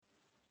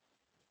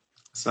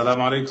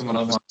Assalamu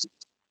alaikum.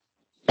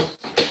 Assalamu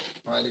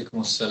alaikum.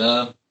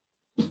 Assalam.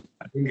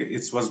 I think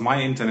it was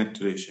my internet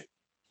today, Sheikh.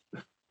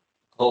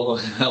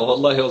 Oh,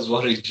 wallahi, I was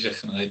worried,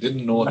 Sheikh. I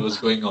didn't know what was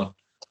going on.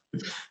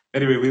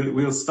 Anyway,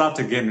 we'll start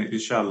again,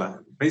 inshallah.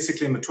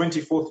 Basically, in the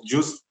 24th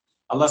juz,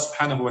 Allah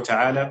subhanahu wa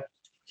ta'ala,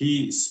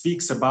 He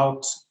speaks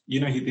about,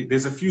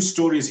 there's a few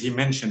stories He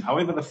mentioned.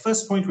 However, the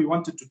first point we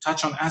wanted to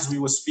touch on as we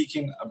were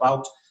speaking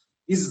about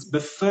is the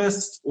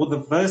first or the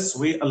verse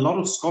where a lot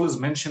of scholars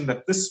mention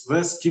that this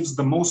verse gives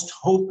the most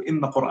hope in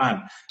the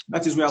Quran.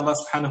 That is where Allah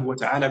subhanahu wa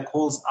ta'ala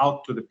calls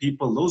out to the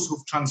people, those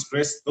who've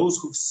transgressed, those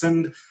who've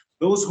sinned,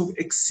 those who've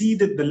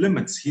exceeded the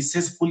limits. He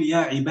says, قُلْ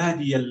يَا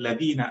عِبَادِيَ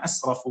الَّذِينَ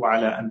أَسْرَفُوا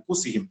عَلَىٰ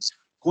أَنفُسِهِمْ,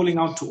 calling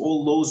out to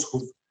all those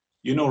who've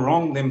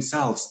wronged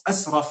themselves.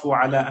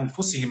 أَسْرَفُوا عَلَىٰ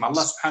أَنفُسِهِمْ.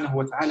 Allah subhanahu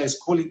wa ta'ala is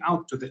calling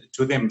out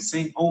to them,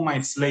 saying, "O my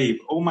slave,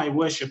 O my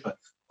worshipper,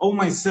 O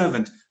my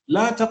servant,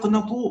 لَا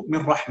تَقْنَطُوا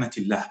مِنْ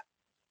رَحْمَةِ اللَّهِ."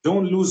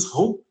 Don't lose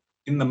hope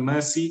in the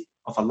mercy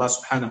of Allah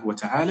subhanahu wa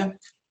ta'ala.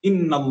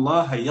 إِنَّ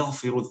اللَّهَ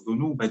يَغْفِرُ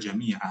الذُّنُوبَ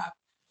جَمِيعًا.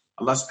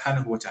 Allah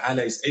subhanahu wa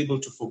ta'ala is able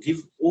to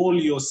forgive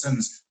all your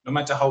sins, no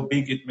matter how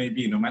big it may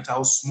be, no matter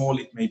how small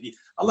it may be.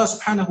 Allah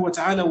subhanahu wa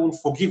ta'ala will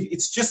forgive.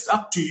 It's just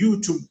up to you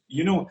to,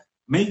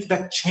 make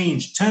that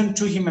change. Turn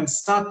to Him and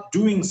start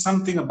doing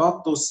something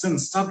about those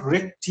sins. Start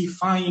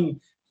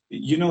rectifying,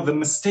 the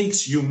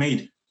mistakes you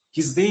made.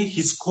 He's there,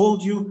 He's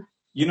called you.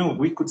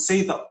 We could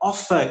say the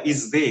offer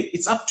is there.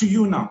 It's up to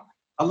you now.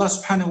 Allah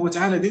subhanahu wa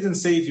ta'ala didn't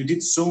say if you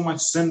did so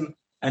much sin,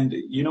 and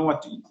you know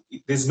what,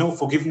 there's no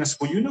forgiveness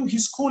for you. No,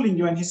 He's calling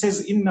you and He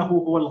says, إِنَّهُ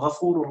هُوَ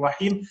الْغَفُورُ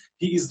الرَّحِيمُ.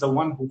 He is the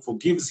one who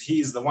forgives,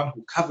 He is the one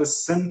who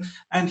covers sin,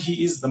 and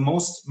He is the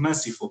most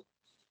merciful.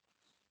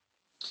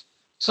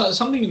 So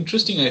something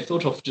interesting I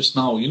thought of just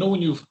now,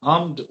 when you've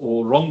harmed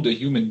or wronged a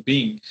human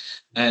being,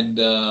 and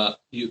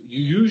you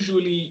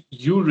usually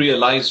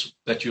realize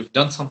that you've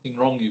done something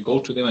wrong, you go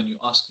to them and you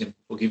ask them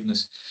for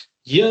forgiveness.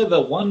 Here,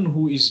 the one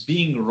who is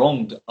being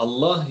wronged,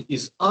 Allah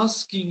is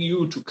asking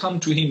you to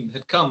come to Him.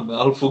 Come,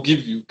 I'll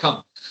forgive you.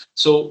 Come.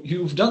 So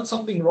you've done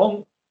something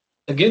wrong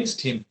against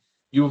Him.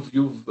 You've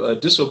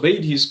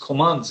disobeyed His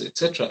commands,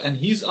 etc. And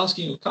He's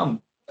asking you,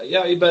 come.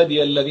 يا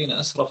عبادي الذين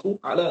أسرفوا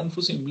على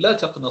أنفسهم لا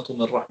تقنطوا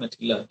من رحمة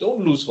الله.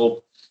 Don't lose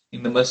hope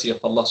in the mercy of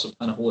Allah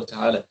subhanahu wa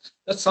ta'ala.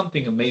 That's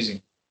something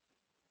amazing.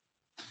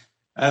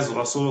 As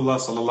Rasulullah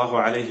sallallahu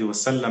alayhi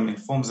wasallam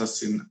informs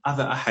us in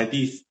other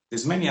ahadith,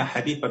 there's many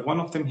ahadith, but one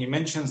of them He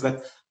mentions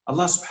that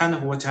Allah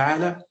subhanahu wa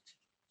ta'ala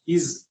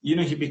is,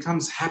 He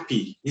becomes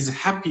happy. He's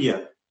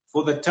happier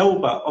for the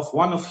tawbah of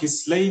one of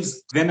His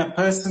slaves than a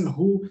person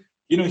who,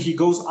 he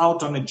goes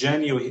out on a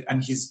journey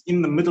and he's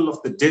in the middle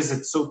of the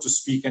desert, so to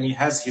speak, and he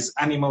has his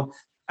animal,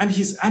 and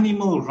his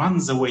animal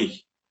runs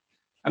away.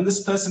 And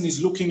this person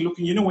is looking,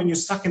 when you're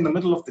stuck in the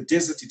middle of the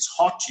desert, it's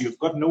hot, you've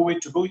got nowhere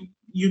to go,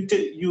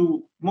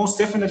 you most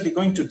definitely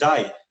going to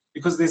die,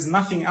 because there's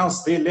nothing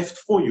else there left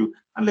for you,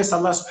 unless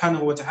Allah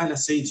subhanahu wa ta'ala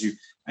saves you.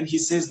 And He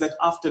says that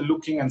after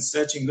looking and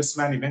searching, this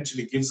man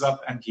eventually gives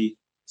up and he,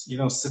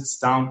 sits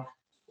down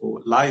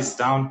or lies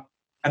down.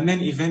 And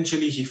then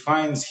eventually he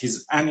finds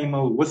his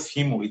animal with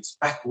him, or it's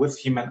back with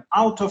him. And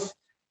out of,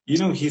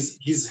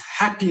 his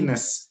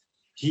happiness,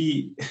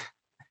 he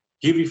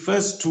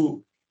refers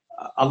to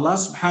Allah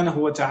subhanahu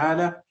wa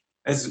ta'ala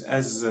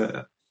as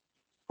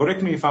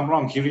correct me if I'm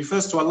wrong, he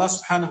refers to Allah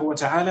subhanahu wa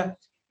ta'ala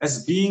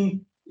as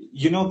being,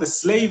 the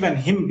slave and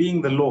him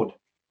being the Lord.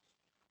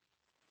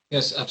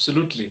 Yes,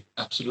 absolutely.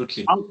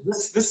 Absolutely.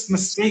 This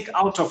mistake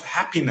out of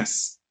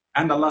happiness,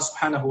 and Allah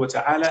subhanahu wa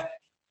ta'ala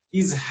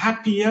is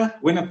happier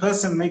when a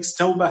person makes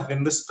tawbah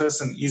than this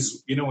person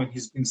is, when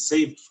he's been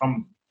saved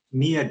from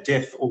near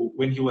death, or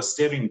when he was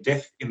staring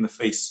death in the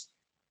face.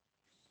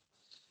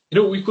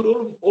 We could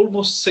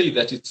almost say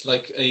that it's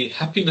like a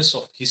happiness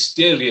of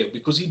hysteria,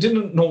 because he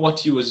didn't know what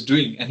he was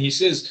doing. And he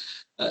says,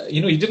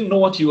 he didn't know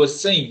what he was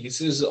saying. He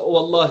says, "Oh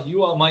Allah,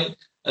 you are my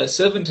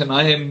servant and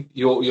I am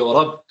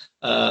your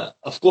Rabb."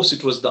 Of course,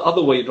 it was the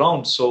other way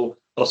around. So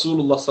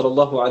Rasulullah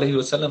sallallahu alayhi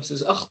wa sallam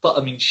says, أَخْطَأَ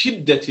مِنْ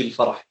شِدَّةِ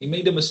الْفَرَحِ. He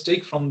made a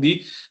mistake from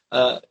the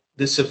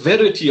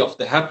severity of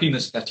the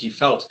happiness that he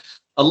felt.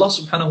 Allah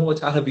subhanahu wa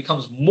ta'ala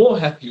becomes more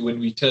happy when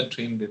we turn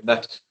to Him than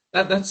that.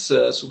 That's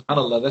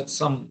subhanallah,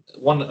 that's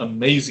one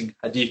amazing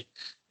hadith.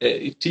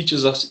 It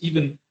teaches us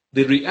even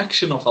the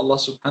reaction of Allah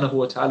subhanahu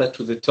wa ta'ala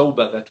to the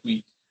tawbah that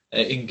we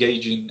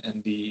engage in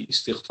and the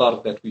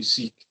istighfar that we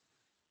seek.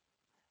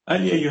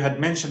 Earlier you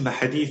had mentioned the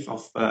hadith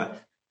of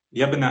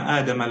يَا ابْنَ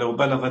آدَمَ لَوْ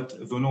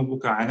بَلَغَتْ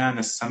ذُنُوبُكَ عَنَانَ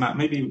السَّمَاءِ.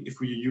 Maybe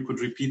if you could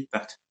repeat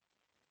that.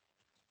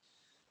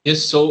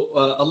 Yes, so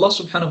Allah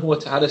subhanahu wa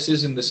ta'ala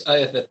says in this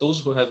ayah that those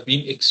who have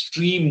been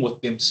extreme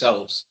with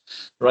themselves,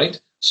 right?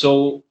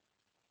 So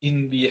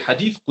in the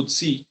Hadith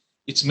Qudsi,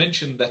 it's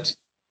mentioned that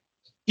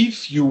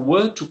if you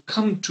were to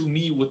come to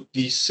me with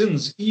these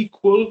sins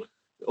equal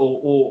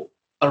or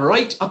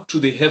right up to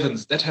the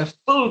heavens, that have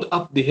filled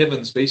up the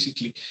heavens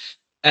basically,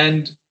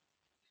 and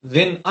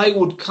then I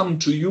would come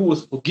to you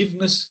with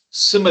forgiveness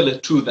similar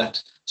to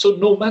that. So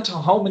no matter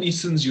how many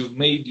sins you've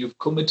made, you've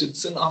committed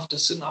sin after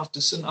sin after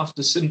sin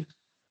after sin,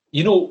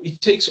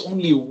 it takes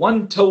only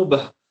one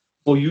tawbah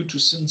for you to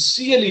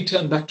sincerely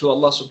turn back to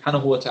Allah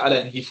subhanahu wa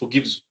ta'ala, and He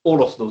forgives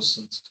all of those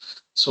sins.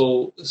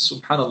 So,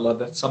 subhanAllah,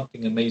 that's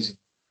something amazing.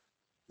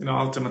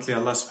 Ultimately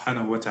Allah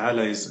subhanahu wa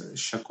ta'ala is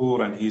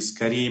Shakur and He's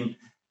Kareem.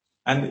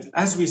 And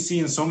as we see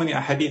in so many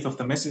ahadith of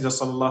the Messenger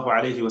sallallahu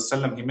alayhi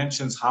wasallam, he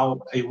mentions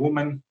how a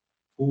woman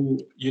who,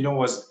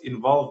 was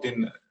involved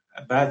in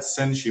a bad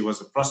sin, she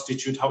was a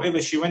prostitute.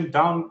 However, she went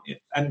down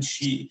and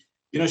she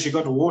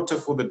got water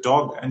for the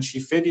dog and she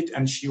fed it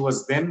and she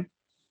was then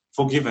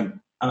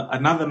forgiven.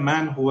 Another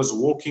man who was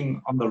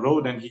walking on the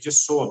road and he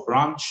just saw a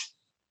branch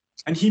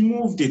and he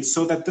moved it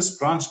so that this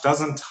branch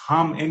doesn't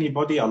harm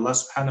anybody. Allah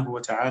subhanahu wa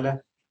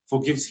ta'ala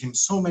forgives him.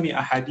 So many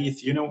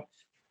ahadith,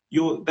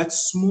 that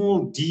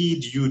small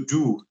deed you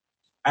do.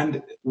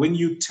 And when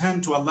you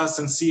turn to Allah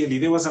sincerely,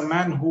 there was a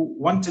man who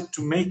wanted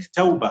to make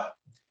tawbah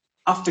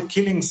after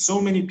killing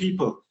so many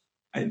people.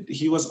 And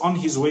he was on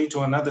his way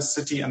to another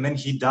city and then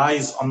he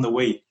dies on the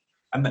way.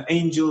 And the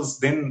angels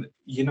then,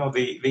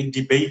 they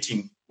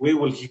debating, where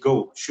will he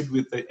go? Should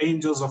with the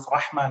angels of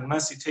rahmah and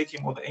mercy take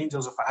him or the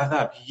angels of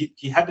adhab?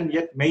 He hadn't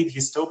yet made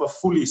his tawbah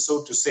fully,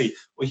 so to say,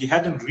 or he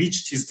hadn't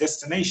reached his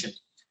destination.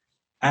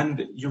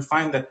 And you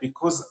find that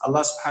because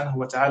Allah subhanahu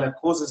wa ta'ala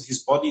causes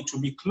his body to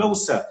be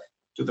closer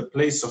to the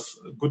place of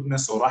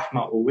goodness or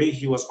rahmah or where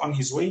he was on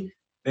his way,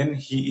 then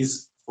he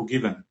is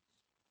forgiven.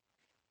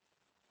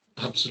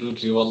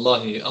 Absolutely.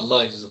 Wallahi,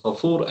 Allah is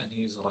Ghafoor and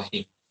He is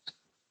Rahim.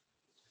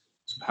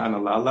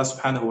 SubhanAllah. Allah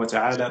subhanahu wa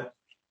ta'ala,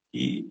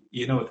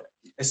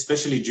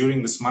 especially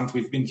during this month,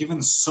 we've been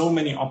given so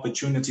many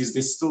opportunities.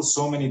 There's still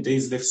so many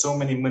days left, so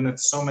many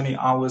minutes, so many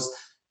hours.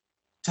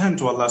 Turn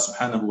to Allah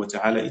subhanahu wa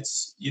ta'ala.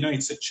 It's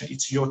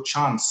your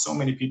chance. So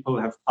many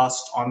people have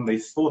passed on. They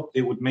thought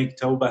they would make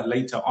tawbah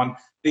later on.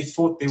 They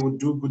thought they would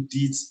do good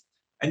deeds.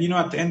 And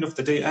at the end of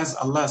the day, as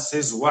Allah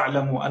says,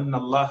 وَاعْلَمُوا أَنَّ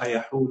اللَّهَ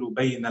يَحُولُ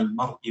بَيْنَ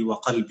الْمَرْءِ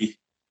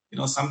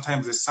وَقَلْبِهِ.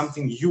 Sometimes there's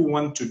something you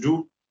want to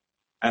do,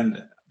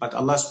 but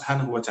Allah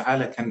subhanahu wa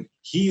ta'ala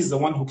He is the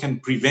one who can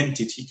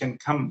prevent it. He can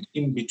come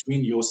in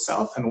between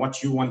yourself and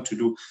what you want to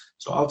do.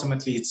 So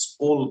ultimately, it's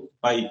all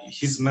by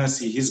His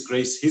mercy, His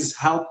grace, His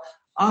help.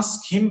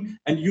 Ask Him,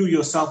 and you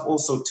yourself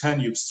also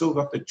turn. You've still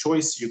got the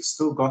choice. You've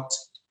still got,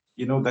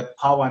 that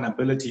power and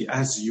ability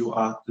as you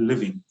are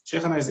living.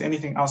 Shaykhana, is there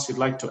anything else you'd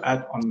like to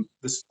add on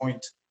this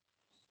point?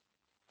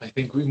 I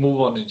think we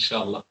move on,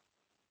 inshallah.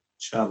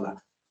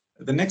 Inshallah.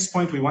 The next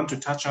point we want to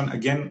touch on,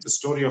 again, the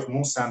story of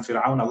Musa and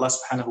Fir'aun. Allah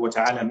subhanahu wa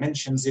ta'ala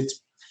mentions it.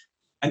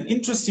 An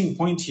interesting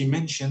point He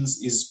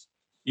mentions is,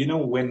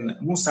 when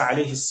Musa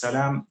alayhi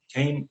salam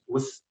came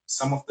with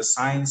some of the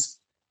signs,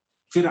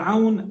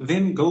 Fir'aun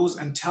then goes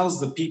and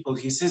tells the people,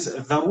 he says,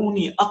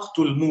 ذَرُونِي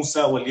أَقْتُلْ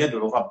مُوسَى وَلْيَدْعُ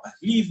رَبَّهِ.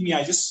 Leave me,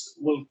 I just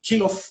will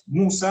kill off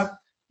Musa.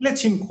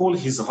 Let him call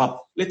his Rabb.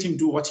 Let him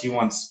do what he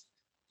wants.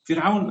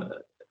 Fir'aun,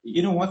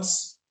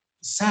 what's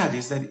sad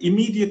is that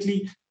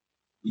immediately,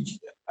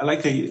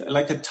 like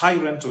a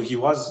tyrant, or he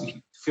was,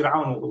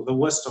 Fir'aun, the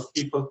worst of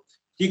people,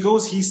 he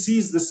goes, he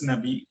sees this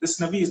Nabi. This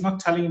Nabi is not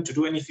telling him to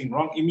do anything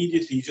wrong.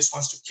 Immediately, he just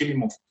wants to kill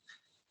him off.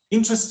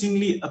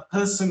 Interestingly, a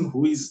person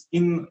who is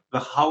in the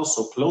house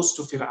or close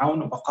to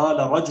Fir'aun, وَقَالَ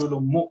رَجُلٌ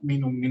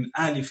مُؤْمِنٌ مِّنْ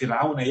آلِ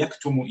فِرْعَوْنَ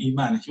يَكْتُمُ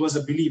إِيمَانَهُ. He was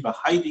a believer,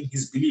 hiding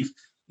his belief.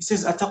 He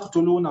says,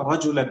 أَتَقْتُلُونَ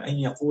رَجُلًا أَن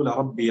يَقُولَ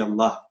رَبِّيَ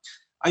اللَّهِ.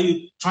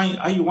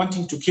 Are you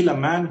wanting to kill a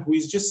man who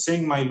is just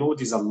saying, my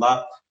Lord is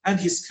Allah, and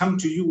he's come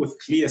to you with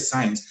clear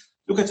signs?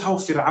 Look at how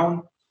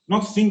Fir'aun,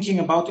 not thinking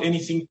about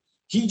anything,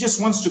 he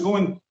just wants to go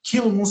and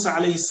kill Musa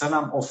alayhi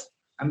salam off.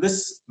 And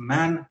this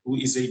man who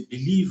is a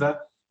believer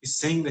is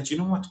saying that,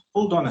 what,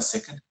 hold on a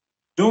second,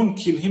 don't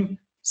kill him.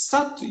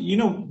 Start,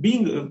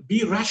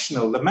 be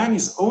rational. The man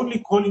is only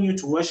calling you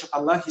to worship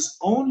Allah. He's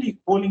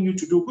only calling you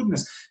to do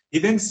goodness. He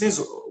then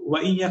says,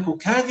 وَإِن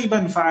يَكُ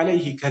كَاذِبًا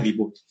فَعَلَيْهِ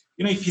كَذِبُ.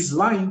 If he's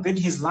lying, then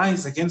his lie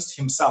is against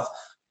himself.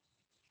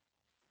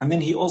 And then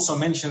he also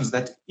mentions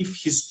that if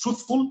he's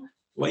truthful,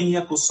 وَإِن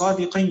يَكُ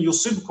صَادِقًا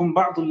يُصِبْكُمْ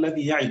بَعْضُ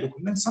الَّذِي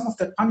يَعِدُكُمْ. Then some of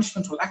that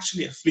punishment will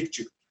actually afflict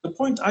you. The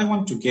point I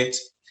want to get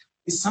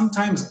is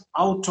sometimes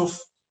out of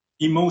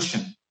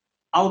emotion,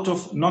 out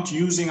of not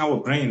using our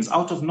brains,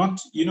 out of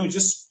not,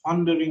 just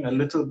pondering a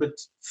little bit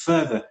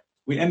further,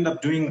 we end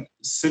up doing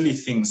silly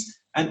things.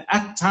 And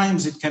at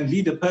times it can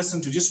lead a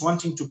person to just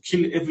wanting to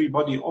kill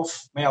everybody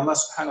off. May Allah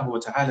subhanahu wa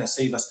ta'ala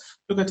save us.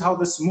 Look at how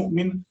this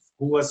mu'min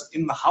who was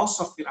in the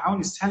house of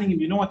Fir'aun is telling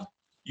him, what,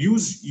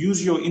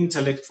 use your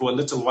intellect for a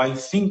little while,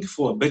 think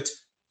for a bit.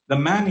 The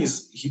man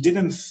he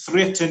didn't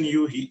threaten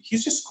you,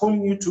 he's just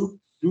calling you to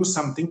do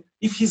something.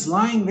 If he's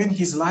lying, then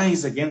his lie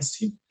is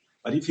against him.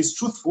 But if he's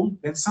truthful,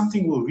 then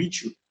something will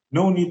reach you.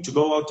 No need to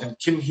go out and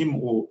kill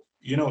him or,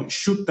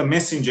 shoot the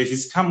messenger.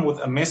 He's come with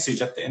a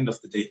message at the end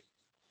of the day.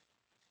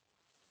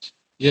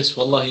 Yes,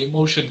 wallahi,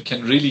 emotion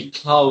can really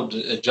cloud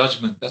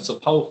judgment. That's a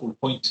powerful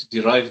point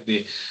derived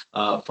there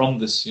from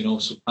this,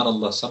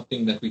 subhanAllah,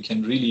 something that we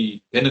can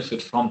really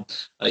benefit from.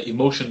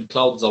 Emotion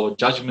clouds our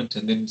judgment,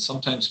 and then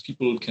sometimes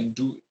people can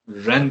do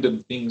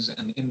random things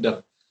and end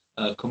up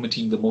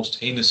committing the most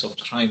heinous of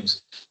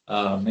crimes.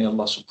 May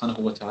Allah subhanahu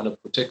wa ta'ala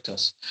protect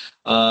us.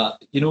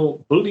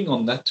 Building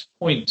on that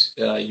point,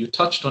 you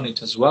touched on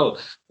it as well,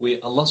 where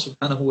Allah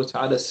subhanahu wa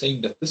ta'ala is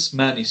saying that this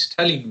man is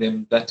telling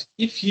them that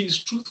if he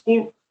is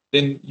truthful,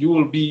 then you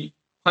will be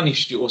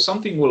punished or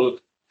something will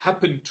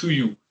happen to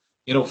you,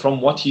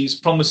 from what he is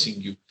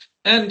promising you.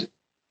 And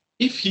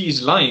if he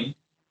is lying,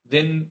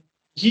 then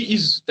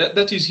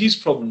that is his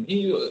problem.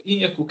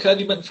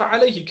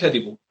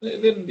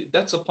 Then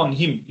that's upon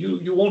him.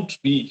 You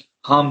won't be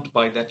harmed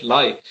by that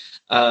lie.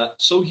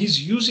 So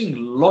he's using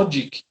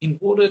logic in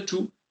order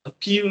to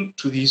appeal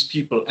to these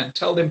people and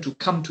tell them to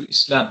come to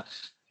Islam.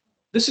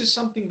 This is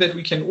something that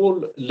we can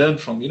all learn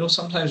from.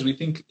 Sometimes we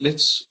think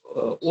let's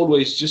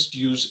always just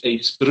use a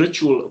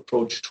spiritual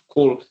approach to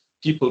call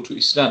people to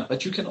Islam,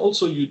 but you can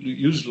also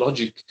use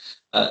logic.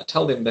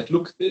 Tell them that,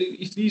 look,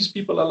 if these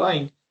people are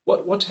lying,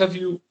 what have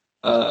you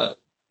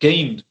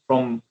gained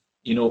from,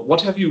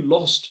 what have you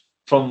lost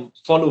from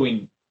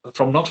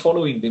not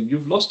following them?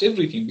 You've lost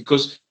everything,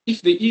 because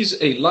if there is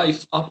a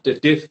life after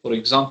death, for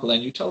example,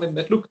 and you tell them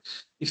that, look,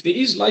 if there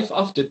is life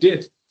after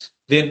death,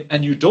 then,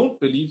 and you don't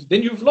believe,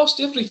 then you've lost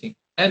everything.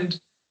 And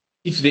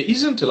if there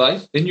isn't a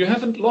life, then you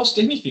haven't lost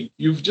anything.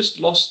 You've just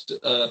lost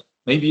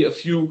maybe a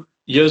few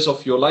years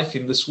of your life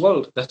in this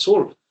world. That's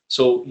all.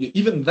 So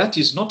even that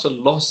is not a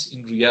loss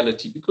in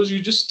reality, because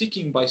you're just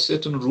sticking by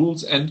certain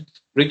rules and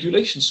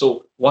regulations.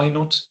 So why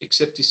not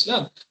accept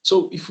Islam?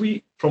 So if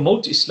we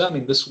promote Islam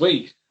in this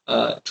way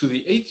to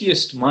the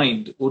atheist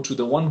mind, or to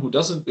the one who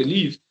doesn't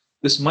believe,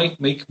 this might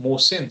make more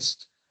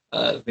sense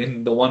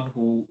than the one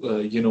who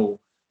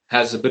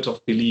has a bit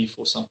of belief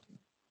or something.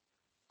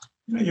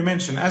 You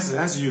mentioned,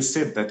 as you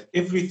said, that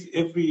every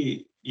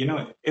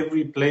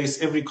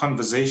place, every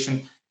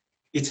conversation,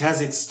 it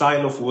has its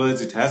style of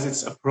words, it has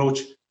its approach.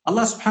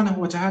 Allah subhanahu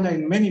wa ta'ala,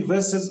 in many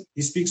verses,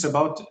 he speaks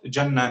about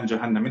Jannah and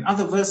Jahannam. In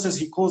other verses,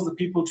 he calls the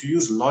people to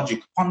use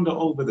logic, ponder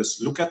over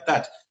this, look at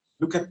that,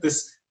 look at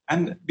this.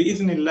 And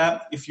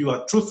bi'idhnillah, if you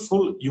are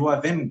truthful, you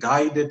are then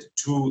guided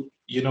to,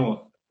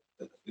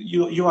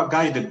 you are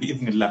guided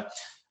bi'idhnillah.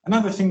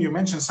 Another thing, you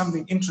mentioned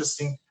something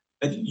interesting,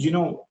 that,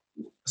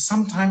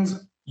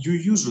 sometimes you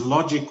use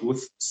logic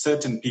with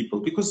certain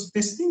people, because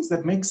there's things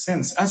that make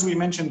sense. As we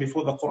mentioned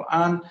before, the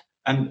Quran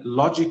and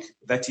logic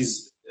that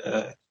is,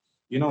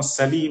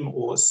 salim,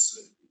 or,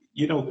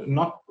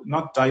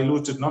 not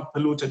diluted, not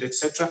polluted,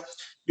 etc.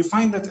 You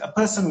find that a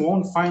person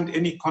won't find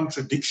any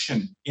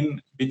contradiction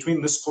in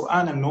between this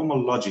Quran and normal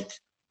logic,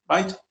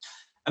 right?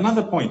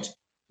 Another point,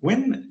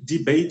 when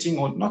debating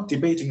or not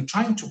debating,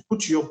 trying to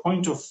put your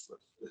point of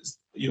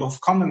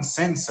common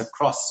sense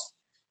across,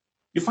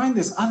 you find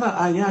there's other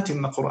ayat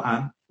in the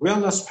Quran where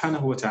Allah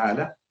subhanahu wa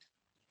ta'ala,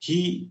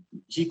 He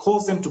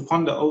calls them to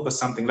ponder over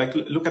something. Like,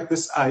 look at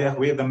this ayah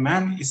where the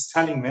man is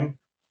telling them,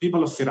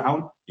 people of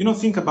Fir'aun,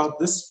 think about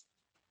this.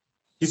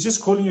 He's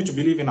just calling you to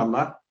believe in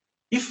Allah.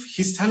 If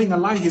he's telling a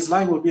lie, his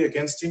lie will be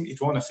against him.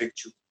 It won't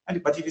affect you.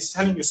 But if he's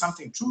telling you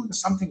something true,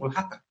 something will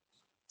happen.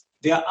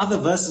 There are other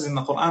verses in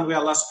the Quran where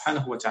Allah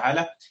subhanahu wa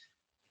ta'ala,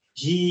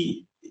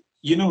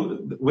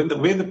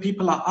 where the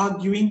people are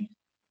arguing,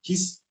 he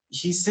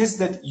says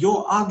that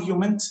your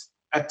argument,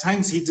 at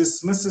times he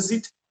dismisses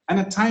it, and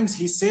at times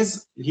he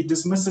says he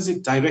dismisses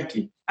it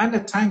directly. And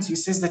at times he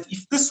says that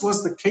if this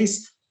was the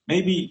case,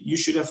 maybe you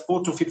should have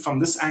thought of it from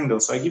this angle.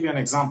 So I give you an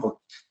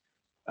example.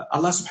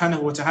 Allah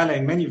subhanahu wa ta'ala,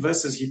 in many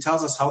verses, he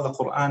tells us how the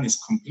Quran is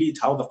complete,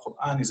 how the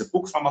Quran is a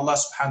book from Allah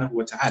subhanahu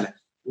wa ta'ala.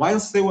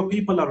 Whilst there were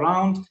people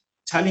around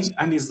telling,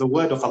 and is the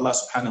word of Allah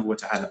subhanahu wa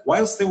ta'ala.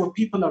 Whilst there were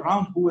people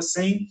around who were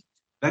saying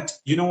that,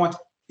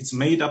 it's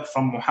made up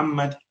from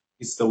Muhammad,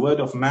 it's the word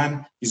of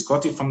man, he's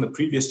got it from the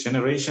previous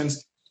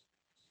generations.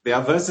 There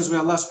are verses where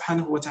Allah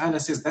subhanahu wa ta'ala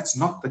says that's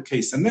not the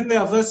case. And then there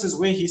are verses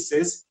where he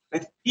says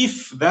that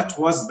if that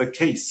was the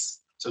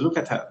case, so look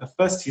at her. The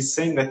first he's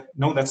saying that,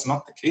 no, that's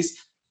not the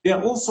case. There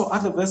are also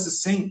other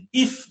verses saying,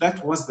 if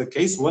that was the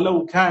case,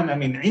 وَلَوْ كَانَ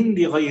مِنْ عِنْدِ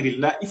غَيْرِ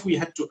اللَّهِ, if we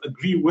had to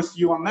agree with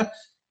you on that,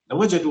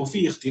 لَوَجَدُوا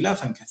فِيهِ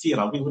اخْتِلَافًا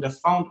كَثِيرًا, we would have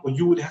found, or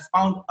you would have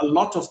found, a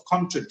lot of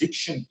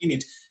contradiction in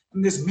it.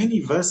 And there's many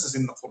verses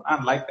in the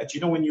Quran like that.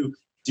 When you're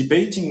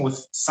debating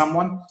with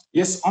someone,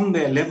 yes, on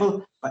their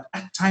level, but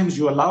at times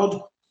you're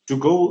allowed to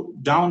go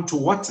down to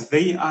what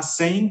they are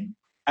saying,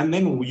 and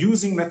then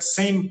using that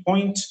same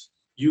point,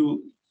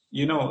 you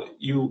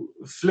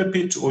flip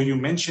it, or you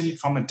mention it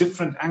from a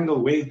different angle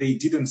where they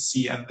didn't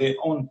see, and their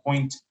own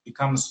point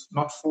becomes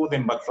not for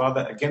them but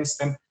rather against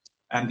them.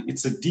 And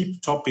it's a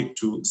deep topic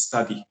to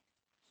study.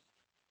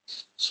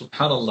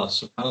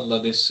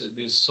 Subhanallah,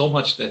 there's so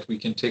much that we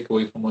can take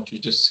away from what you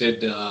just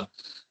said.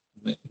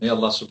 May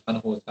Allah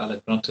subhanahu wa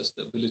ta'ala grant us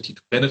the ability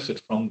to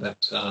benefit from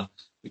that.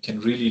 We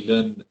can really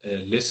learn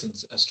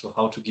lessons as to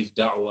how to give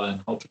da'wah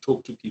and how to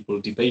talk to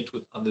people, debate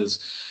with others.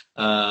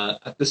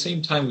 At the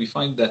same time, we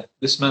find that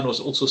this man was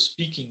also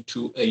speaking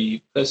to a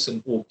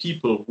person or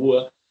people who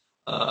were,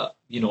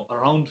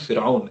 around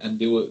Fir'aun, and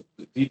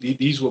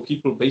these were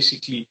people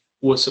basically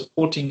who were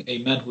supporting a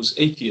man who's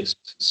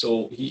atheist.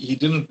 So he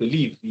didn't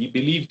believe. He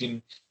believed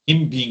in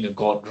him being a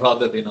god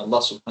rather than Allah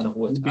subhanahu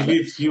wa He ta'ala.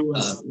 believed he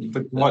was the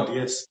God,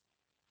 yes.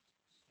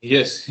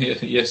 Yes,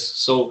 yes.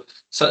 So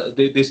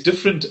there's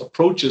different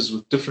approaches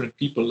with different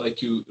people,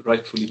 like you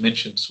rightfully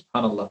mentioned,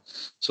 subhanAllah.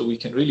 So we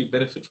can really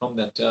benefit from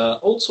that.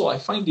 Also, I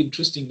find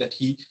interesting that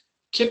he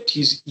kept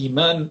his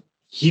iman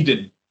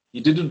hidden. He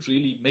didn't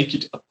really make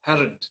it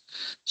apparent.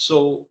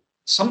 So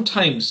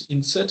sometimes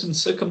in certain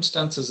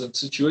circumstances and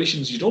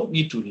situations, you don't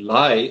need to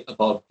lie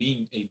about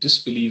being a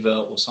disbeliever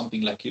or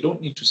something. Like you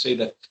don't need to say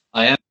that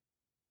I am,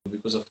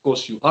 because of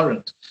course you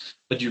aren't,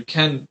 but you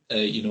can,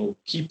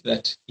 keep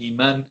that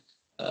iman,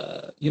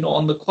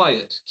 on the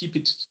quiet. Keep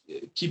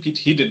it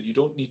hidden. You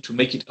don't need to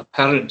make it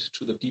apparent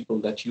to the people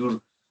that you're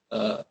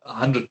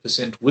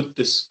 100% with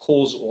this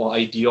cause or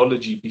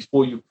ideology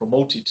before you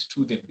promote it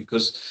to them,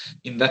 because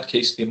in that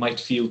case they might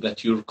feel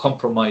that you're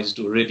compromised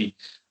already.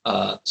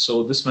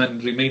 So this man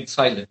remained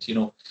silent,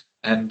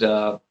 and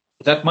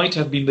that might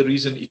have been the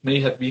reason. It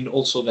may have been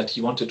also that he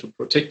wanted to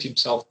protect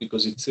himself,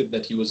 because it said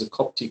that he was a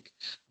Coptic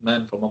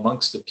man from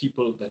amongst the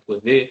people that were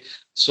there.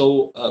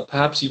 So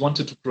perhaps he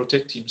wanted to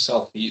protect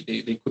himself.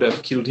 They could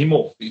have killed him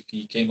off if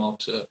he came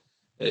out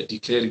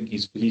declaring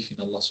his belief in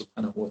Allah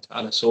subhanahu wa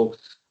ta'ala. So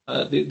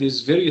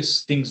there's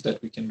various things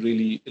that we can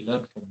really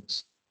learn from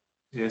this.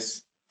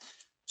 Yes.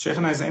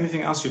 Shaykhana, is there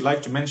anything else you'd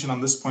like to mention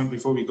on this point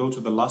before we go to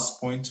the last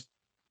point?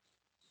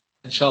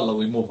 Inshallah,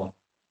 we move on.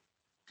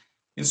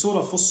 In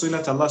Surah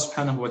Fussilat, Allah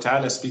subhanahu wa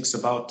ta'ala speaks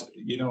about,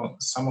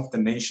 some of the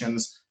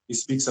nations. He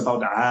speaks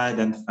about Ad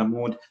and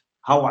Thamud,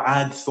 how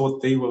Ad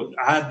thought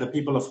Ad, the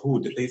people of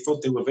Hud, they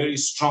thought they were very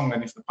strong,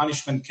 and if the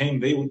punishment came,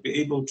 they would be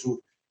able to,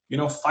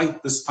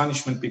 fight this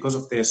punishment because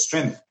of their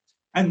strength.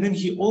 And then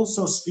he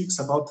also speaks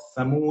about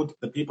Thamud,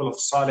 the people of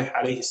Salih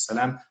alayhi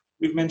salam.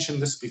 We've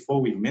mentioned this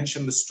before, we've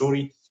mentioned the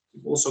story,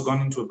 we've also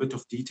gone into a bit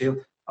of detail.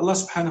 Allah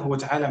subhanahu wa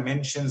ta'ala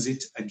mentions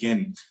it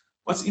again.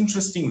 What's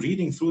interesting,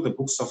 reading through the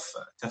books of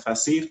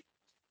Tafasir,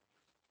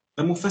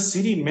 the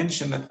Mufassirin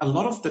mention that a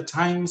lot of the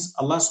times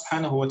Allah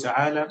subhanahu wa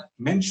ta'ala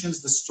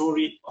mentions the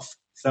story of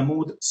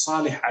Thamud,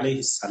 Salih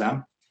alayhi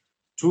salam,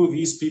 to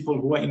these people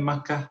who were in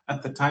Makkah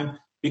at the time,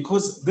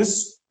 because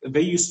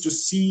they used to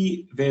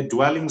see their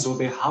dwellings or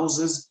their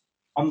houses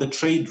on the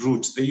trade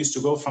route. They used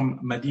to go from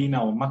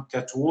Medina or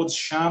Makkah towards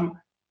Sham.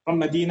 From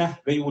Medina,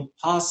 they would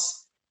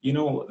pass,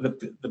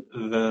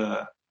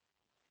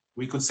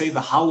 we could say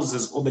the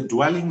houses or the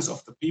dwellings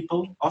of the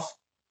people of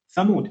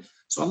Thamud.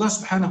 So Allah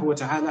subhanahu wa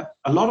ta'ala,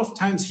 a lot of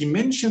times he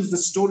mentions the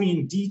story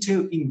in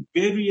detail in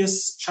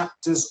various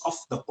chapters of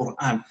the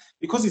Quran,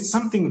 because it's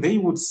something they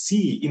would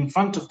see in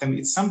front of them.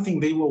 It's something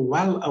they were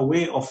well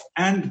aware of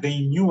and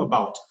they knew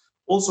about.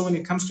 Also, when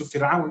it comes to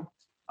Fir'aun,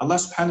 Allah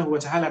subhanahu wa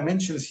ta'ala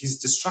mentions his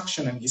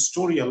destruction and his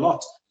story a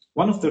lot.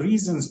 One of the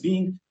reasons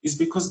being is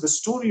because the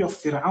story of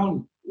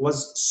Fir'aun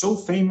was so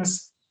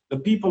famous. The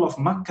people of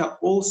Makkah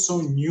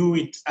also knew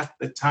it at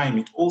the time.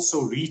 It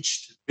also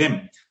reached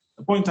them.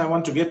 The point I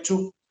want to get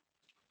to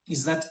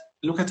is that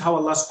look at how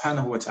Allah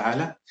subhanahu wa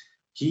ta'ala,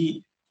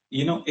 he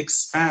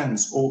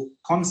expands or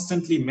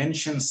constantly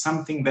mentions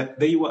something that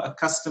they were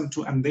accustomed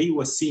to and they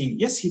were seeing.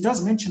 Yes, he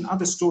does mention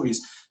other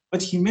stories,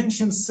 but he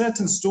mentions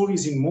certain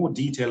stories in more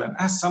detail. And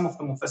as some of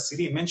the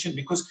Mufassirin mentioned,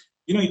 because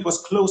it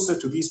was closer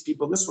to these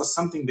people, this was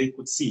something they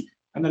could see.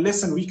 And the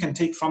lesson we can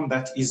take from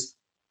that is,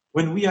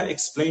 when we are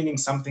explaining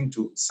something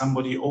to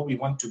somebody, or we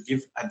want to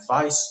give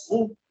advice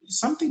or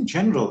something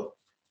general,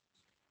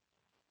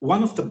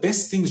 one of the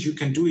best things you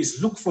can do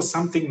is look for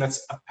something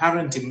that's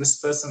apparent in this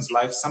person's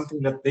life,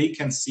 something that they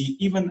can see,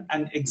 even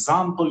an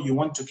example you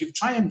want to give.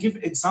 Try and give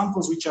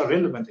examples which are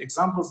relevant,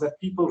 examples that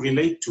people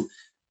relate to.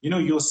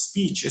 Your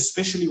speech,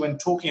 especially when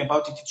talking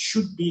about it, it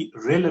should be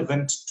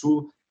relevant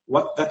to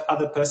what that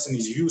other person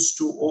is used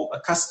to or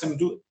accustomed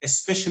to,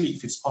 especially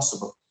if it's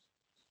possible.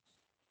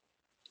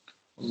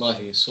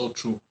 Wallahi, so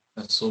true.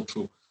 That's so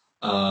true.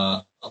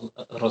 Rasulullah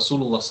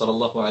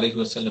sallallahu alayhi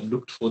wa sallam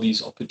looked for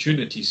these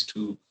opportunities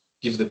to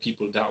give the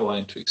people da'wah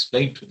and to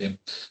explain to them.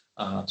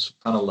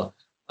 Subhanallah.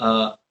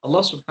 Allah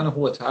subhanahu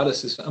wa ta'ala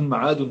says, فَأَمَّا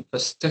عَادٌ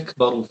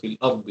فَاسْتَكْبَرُوا فِي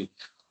الْأَرْضِ.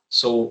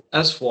 So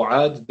as for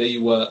Ad, they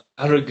were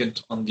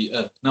arrogant on the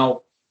earth.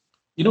 Now,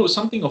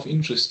 something of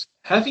interest,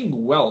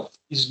 having wealth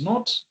is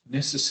not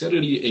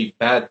necessarily a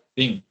bad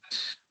thing.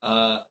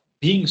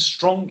 Being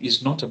strong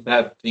is not a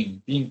bad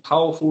thing. Being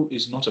powerful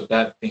is not a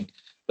bad thing.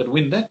 But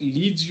when that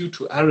leads you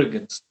to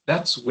arrogance,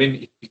 that's when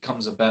it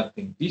becomes a bad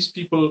thing. These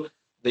people,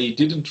 they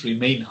didn't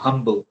remain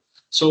humble.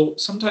 So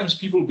sometimes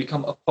people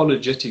become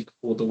apologetic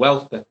for the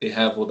wealth that they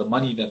have, or the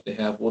money that they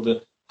have, or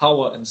the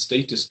power and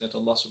status that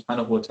Allah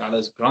subhanahu wa ta'ala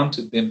has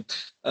granted them.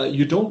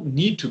 You don't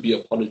need to be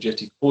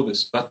apologetic for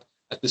this, but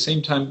at the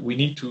same time, we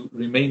need to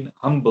remain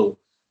humble.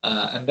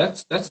 And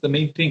that's the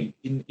main thing.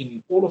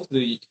 In all of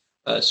the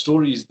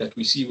stories that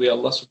we see where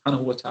Allah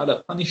subhanahu wa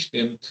ta'ala punished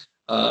them,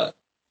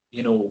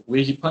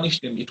 where he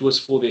punished them, it was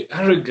for their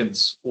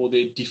arrogance or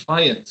their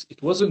defiance.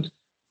 It wasn't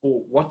for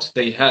what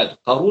they had.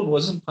 Qarun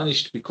wasn't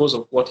punished because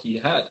of what he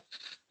had.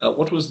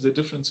 What was the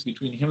difference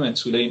between him and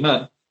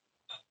Sulaiman?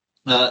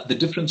 The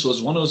difference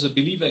was one was a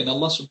believer in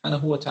Allah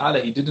subhanahu wa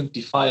ta'ala. He didn't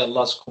defy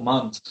Allah's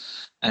commands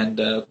and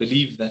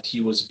believe that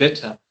he was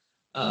better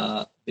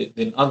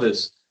than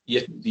others.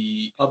 Yet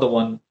the other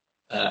one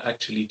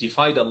actually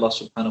defied Allah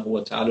subhanahu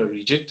wa ta'ala,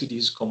 rejected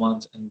his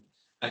commands, and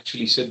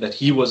actually said that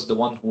he was the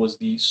one who was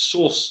the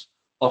source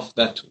of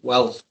that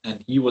wealth,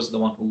 and he was the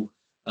one who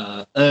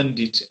earned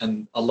it,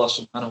 and Allah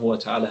subhanahu wa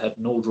ta'ala had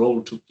no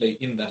role to play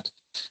in that.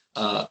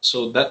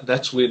 So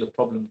that's where the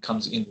problem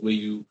comes in, where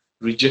you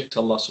reject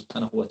Allah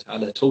subhanahu wa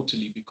ta'ala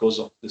totally because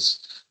of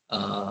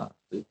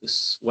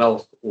this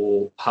wealth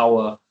or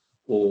power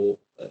or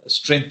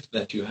strength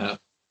that you have.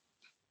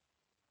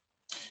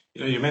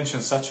 You know, you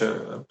mentioned such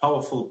a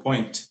powerful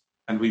point,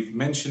 and we've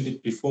mentioned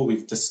it before,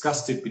 we've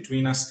discussed it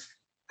between us,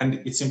 and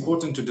it's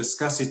important to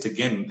discuss it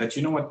again, that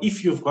you know what,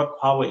 if you've got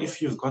power,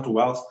 if you've got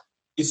wealth,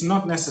 it's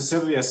not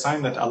necessarily a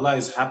sign that Allah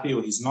is happy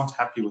or He's not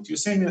happy with you.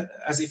 Saying it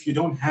as if you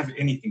don't have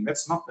anything,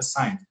 that's not the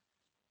sign.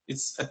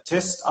 It's a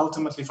test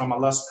ultimately from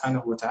Allah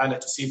subhanahu wa ta'ala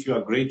to see if you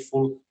are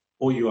grateful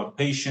or you are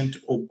patient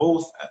or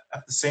both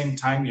at the same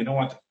time. You know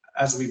what,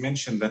 as we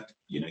mentioned, that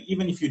you know,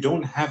 even if you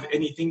don't have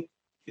anything,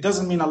 it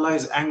doesn't mean Allah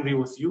is angry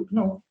with you.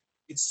 No,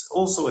 it's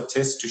also a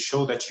test to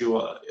show that you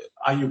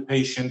are you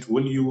patient?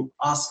 Will you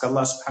ask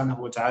Allah subhanahu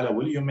wa ta'ala?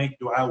 Will you make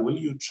dua? Will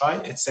you try,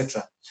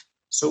 etc.?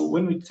 So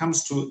when it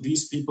comes to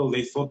these people,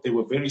 they thought they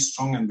were very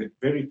strong and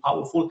very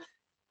powerful.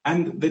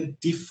 And the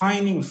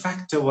defining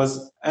factor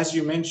was, as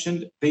you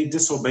mentioned, they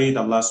disobeyed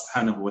Allah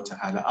subhanahu wa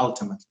ta'ala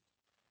ultimately.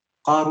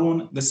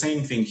 Qarun, the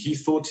same thing. He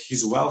thought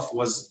his wealth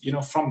was, you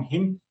know, from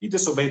him. He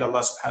disobeyed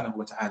Allah subhanahu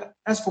wa ta'ala.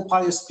 As for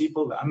pious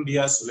people, the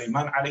Anbiya,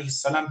 Sulaiman alayhi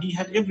salam, he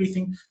had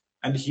everything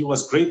and he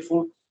was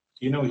grateful.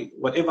 You know,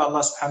 whatever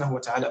Allah subhanahu wa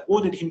ta'ala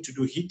ordered him to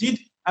do, he did,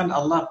 and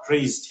Allah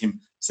praised him.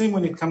 Same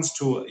when it comes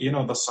to, you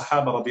know, the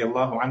Sahaba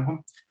radiallahu anhum.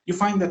 You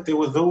find that there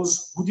were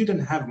those who didn't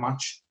have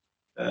much.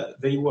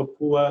 They were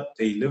poor.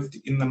 They lived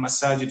in the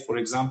masajid, for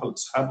example,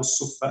 Ashab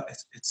al-Suffa,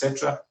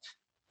 etc.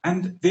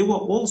 And there were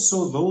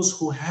also those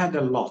who had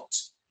a lot.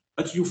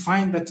 But you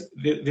find that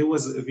there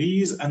was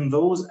these and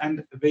those,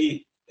 and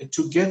they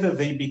together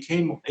they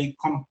became a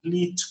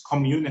complete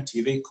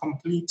community. They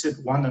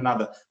completed one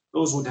another.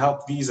 Those would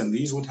help these and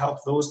these would help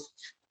those,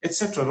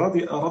 etc.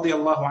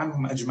 Radiallahu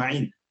anhum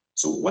ajma'in.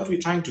 So what we're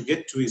trying to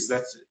get to is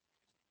that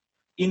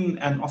in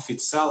and of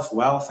itself,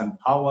 wealth and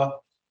power,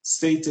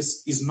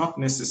 status is not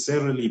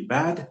necessarily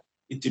bad.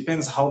 It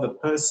depends how the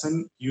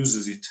person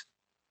uses it.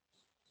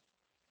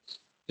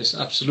 Yes,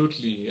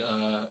 absolutely.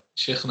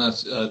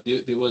 Shaykhna,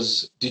 there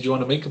was, did you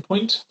want to make a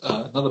point?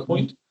 Another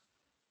point?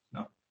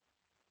 No.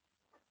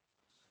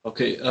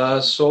 Okay,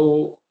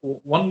 so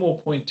one more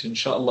point,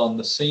 inshallah, on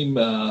the same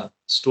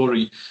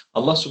story.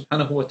 Allah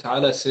subhanahu wa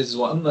ta'ala says,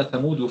 وَأَمَّا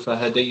ثَمُودُ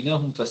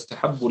فَهَدَيْنَاهُمْ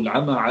فَاسْتَحَبُّوا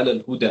الْعَمَى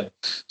عَلَى الْهُدَى.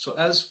 So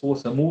as for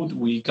Thamud,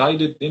 we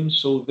guided them,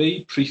 so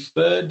they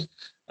preferred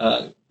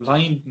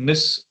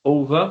blindness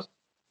over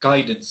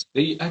guidance.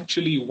 They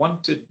actually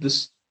wanted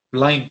this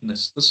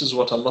blindness. This is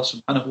what Allah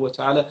subhanahu wa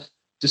ta'ala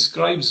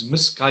describes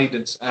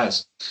misguidance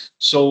as.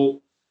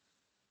 So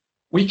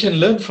we can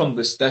learn from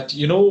this that,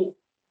 you know,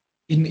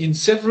 in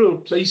several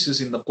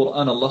places in the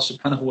Quran, Allah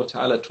subhanahu wa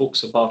ta'ala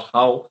talks about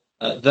how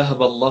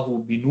ذهب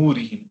الله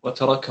بنورهم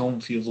وتركهم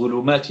في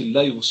ظلمات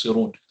لا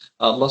يبصرون.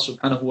 Allah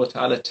subhanahu wa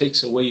ta'ala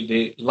takes away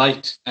their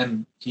light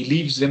and He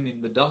leaves them in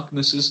the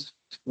darknesses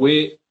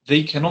where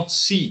they cannot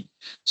see.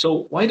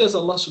 So why does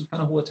Allah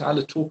subhanahu wa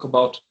ta'ala talk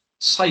about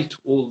sight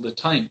all the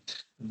time?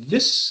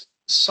 This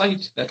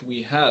sight that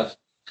we have,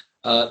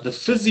 the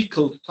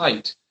physical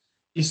sight,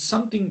 is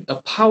something,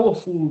 a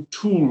powerful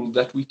tool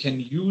that we can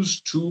use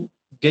to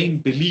gain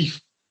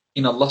belief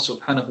in Allah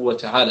subhanahu wa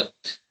ta'ala.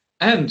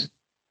 And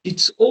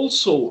it's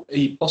also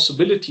a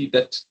possibility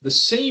that the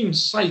same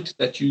sight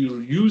that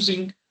you're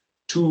using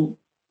to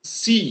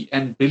see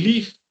and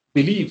believe,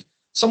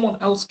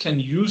 someone else can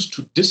use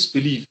to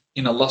disbelieve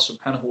in Allah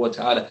subhanahu wa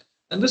ta'ala.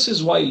 And this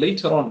is why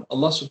later on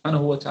Allah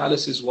subhanahu wa ta'ala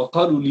says,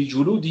 وَقَالُوا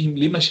لِجُلُودِهِمْ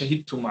لِمَ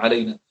شَهِدْتُمْ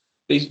عَلَيْنَا.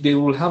 They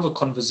will have a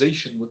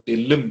conversation with their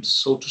limbs,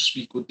 so to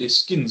speak, with their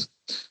skins,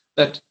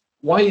 that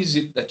why is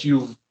it that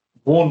you've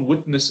borne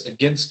witness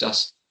against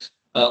us?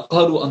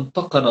 قالوا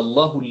أنطقنا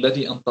الله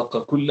الذي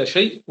أنطق كل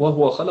شيء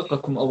وهو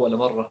خلقكم أول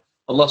مرة.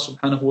 Allah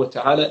subhanahu wa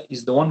ta'ala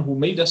is the one who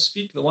made us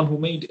speak, the one who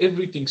made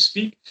everything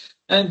speak,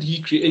 and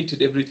He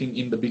created everything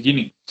in the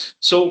beginning.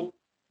 So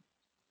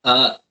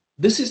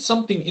this is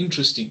something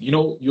interesting. You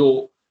know,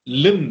 your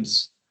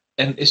limbs,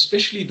 and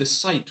especially the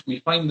sight, we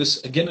find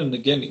this again and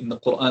again in the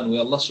Quran, where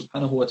Allah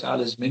subhanahu wa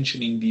ta'ala is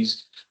mentioning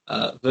these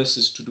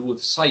verses to do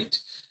with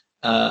sight.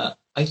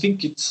 I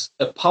think it's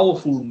a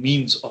powerful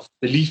means of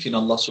belief in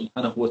Allah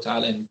subhanahu wa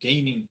ta'ala and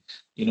gaining,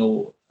 you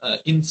know,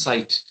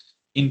 insight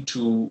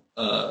into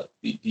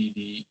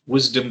the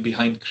wisdom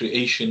behind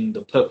creation,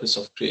 the purpose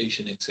of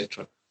creation,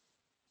 etc.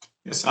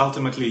 Yes,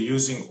 ultimately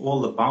using all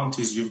the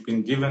bounties you've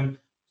been given,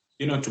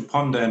 you know, to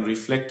ponder and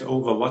reflect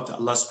over what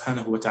Allah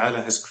subhanahu wa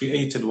ta'ala has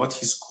created, what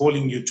He's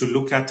calling you to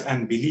look at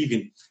and believe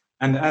in.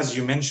 And as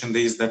you mentioned,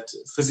 there is that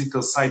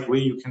physical sight where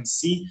you can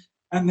see.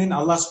 And then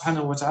Allah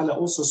subhanahu wa ta'ala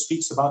also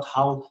speaks about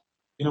how,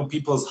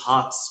 people's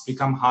hearts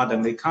become hard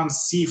and they can't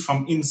see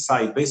from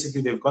inside.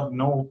 Basically, they've got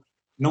no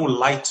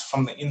light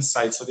from the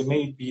inside. So they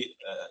may be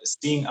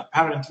seeing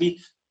apparently,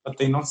 but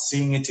they're not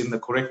seeing it in the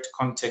correct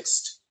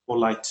context or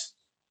light.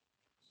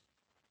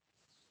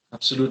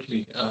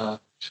 Absolutely.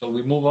 Shall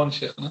we move on,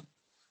 Shaykhna?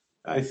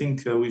 I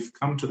think we've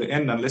come to the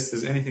end, unless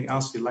there's anything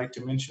else you'd like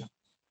to mention.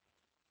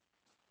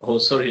 Oh,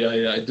 sorry,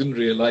 I didn't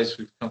realize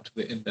we've come to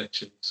the end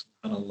actually.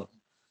 Subhanallah.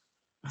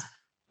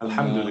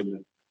 Alhamdulillah.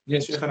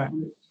 Yes.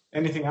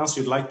 Anything else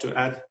you'd like to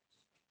add?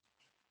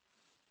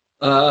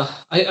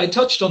 I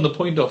touched on the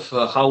point of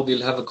how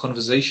they'll have a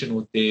conversation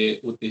with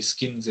their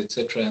skins,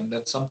 etc., and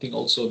that's something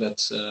also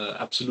that's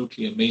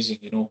absolutely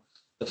amazing.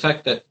 The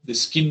fact that the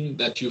skin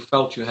that you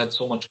felt you had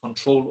so much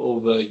control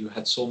over, you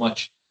had so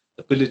much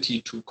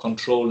ability to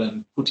control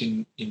and put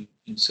in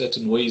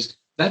certain ways,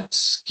 that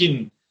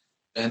skin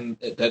and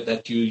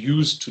that you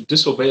use to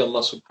disobey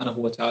Allah subhanahu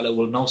wa ta'ala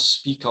will now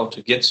speak out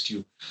against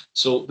you.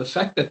 So the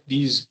fact that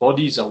these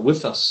bodies are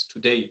with us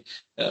today,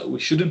 we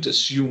shouldn't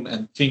assume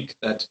and think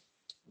that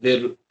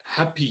they're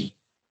happy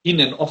in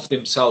and of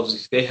themselves,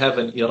 if they have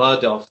an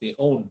irada of their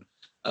own,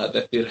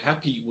 that they're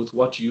happy with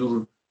what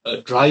you're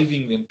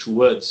driving them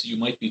towards. You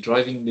might be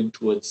driving them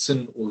towards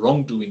sin or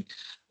wrongdoing.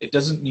 It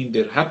doesn't mean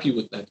they're happy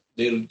with that.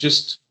 They're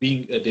just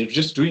doing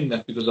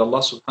that because Allah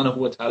subhanahu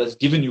wa ta'ala has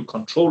given you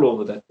control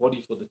over that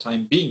body for the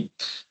time being.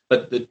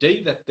 But the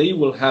day that they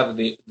will have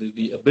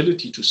the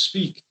ability to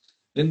speak,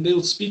 then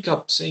they'll speak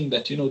up saying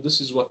that, this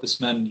is what this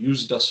man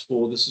used us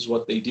for, this is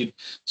what they did.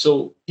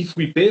 So if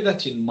we bear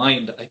that in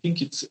mind, I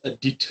think it's a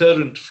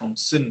deterrent from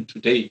sin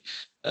today.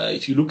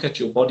 If you look at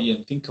your body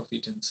and think of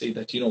it and say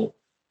that,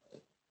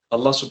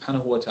 Allah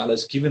subhanahu wa ta'ala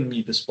has given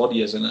me this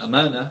body as an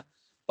amana,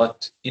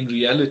 but in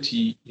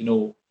reality,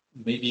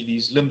 maybe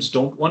these limbs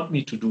don't want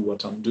me to do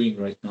what I'm doing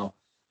right now,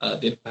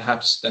 then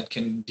perhaps that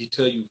can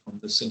deter you from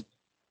the sin.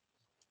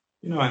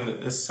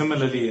 And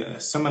similarly, a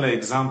similar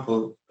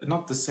example,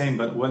 not the same,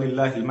 but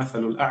وَلِلَّهِ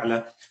الْمَثَلُ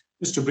الْأَعْلَى,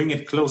 just to bring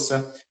it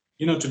closer,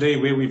 today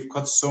where we've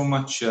got so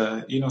much,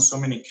 so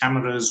many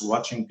cameras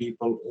watching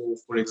people, or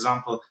for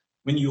example,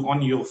 when you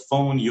on your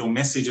phone, your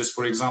messages,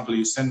 for example,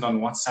 you send on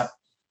WhatsApp,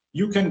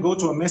 you can go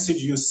to a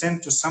message you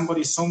sent to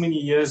somebody so many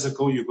years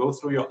ago, you go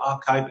through your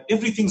archive,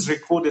 everything's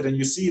recorded and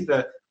you see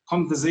the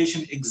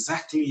conversation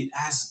exactly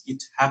as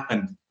it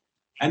happened.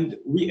 And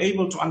we're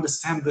able to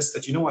understand this,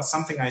 that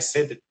something I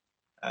said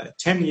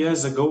 10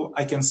 years ago,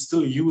 I can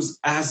still use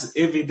as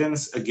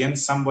evidence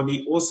against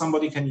somebody, or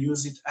somebody can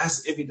use it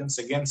as evidence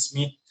against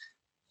me.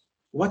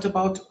 What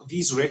about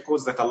these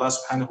records that Allah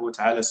subhanahu wa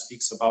ta'ala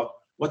speaks about?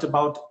 What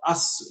about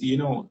us,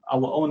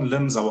 our own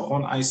limbs, our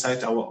own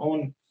eyesight, our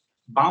own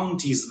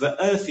bounties,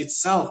 the earth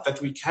itself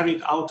that we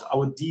carried out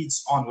our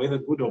deeds on, whether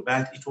good or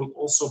bad, it will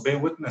also bear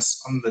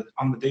witness on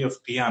the day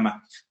of Qiyamah.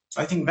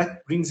 So I think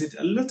that brings it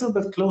a little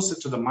bit closer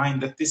to the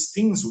mind that these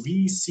things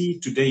we see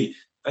today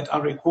that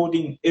are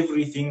recording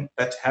everything,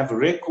 that have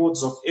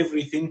records of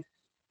everything,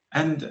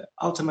 and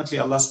ultimately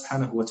Allah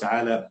subhanahu wa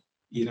ta'ala,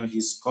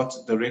 He's got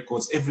the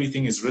records,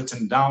 everything is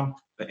written down,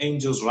 the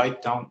angels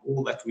write down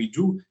all that we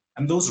do,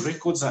 and those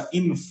records are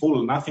in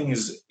full, nothing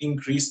is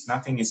increased,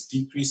 nothing is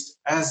decreased,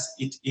 as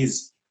it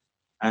is.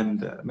 And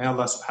may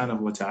Allah subhanahu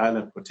wa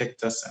ta'ala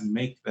protect us and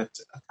make that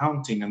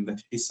accounting and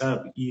that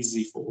hisab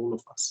easy for all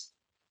of us.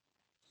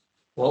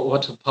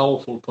 What a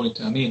powerful point.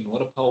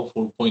 What a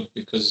powerful point,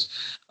 because,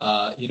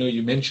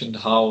 you mentioned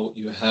how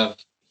you have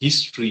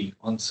history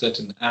on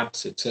certain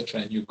apps,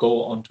 etc., and you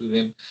go onto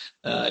them.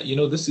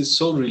 This is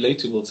so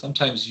relatable.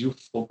 Sometimes you've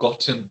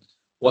forgotten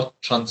what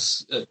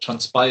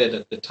transpired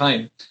at the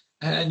time,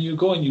 and you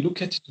go and you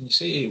look at it and you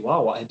say, hey,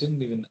 wow, I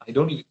don't even,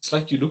 it's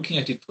like you're looking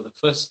at it for the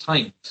first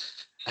time.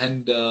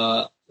 And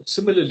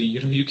similarly,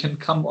 you can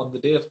come on the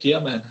day of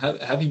Qiyamah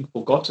and having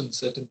forgotten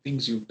certain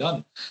things you've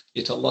done,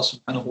 yet Allah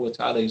subhanahu wa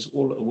ta'ala is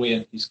all aware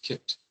and He's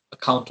kept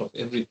account of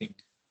everything.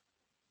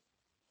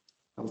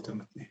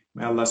 Ultimately,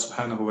 may Allah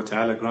subhanahu wa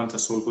ta'ala grant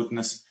us all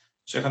goodness.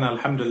 Shaykhana,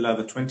 alhamdulillah,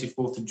 the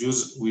 24th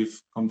juz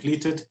we've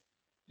completed.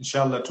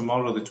 Inshallah,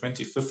 tomorrow, the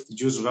 25th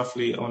juz,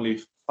 roughly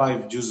only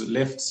 5 juz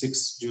left,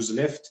 6 juz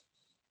left.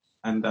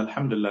 And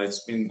alhamdulillah,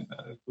 it's been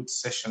a good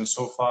session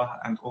so far,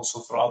 and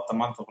also throughout the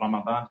month of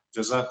Ramadan.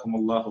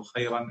 Jazakumullahu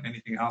khairan.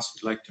 Anything else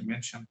you'd like to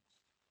mention?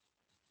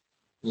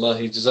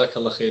 Allahi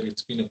jazakallah khair.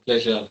 It's been a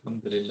pleasure,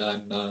 alhamdulillah.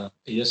 And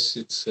yes,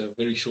 it's a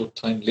very short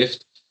time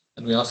left.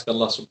 And we ask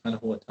Allah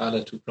subhanahu wa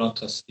ta'ala to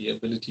grant us the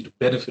ability to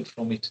benefit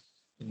from it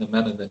in the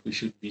manner that we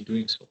should be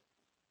doing so.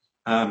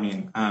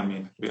 Ameen,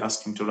 ameen. We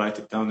ask Him to write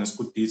it down as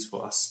good deeds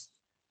for us.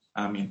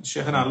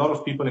 Shaykhana, a lot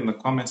of people in the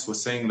comments were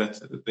saying that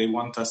they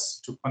want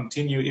us to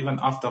continue even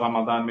after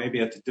Ramadan, maybe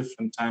at a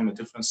different time, a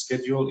different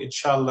schedule.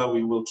 Inshallah,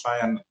 we will try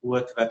and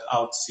work that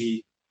out,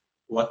 see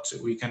what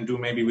we can do.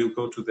 Maybe we'll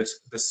go to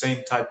the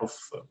same type of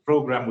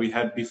program we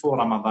had before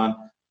Ramadan,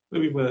 where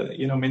we were,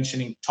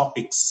 mentioning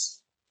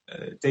topics,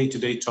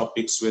 day-to-day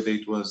topics, whether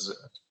it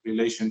was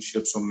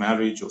relationships or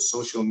marriage or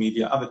social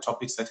media, other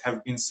topics that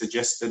have been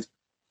suggested.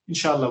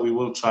 Inshallah, we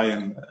will try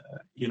and,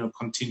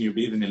 continue,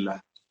 bi-idhnillah.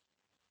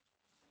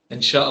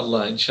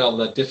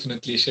 Inshallah,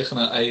 definitely,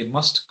 Shaykhna. I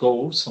must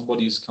go.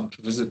 Somebody's come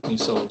to visit me,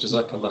 so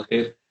Jazakallah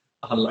khair.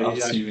 I'll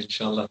see you,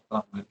 inshallah.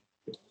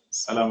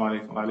 Assalamu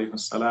alaikum wa alaikum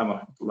assalam wa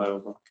rahmatullahi wa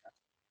barakatuh.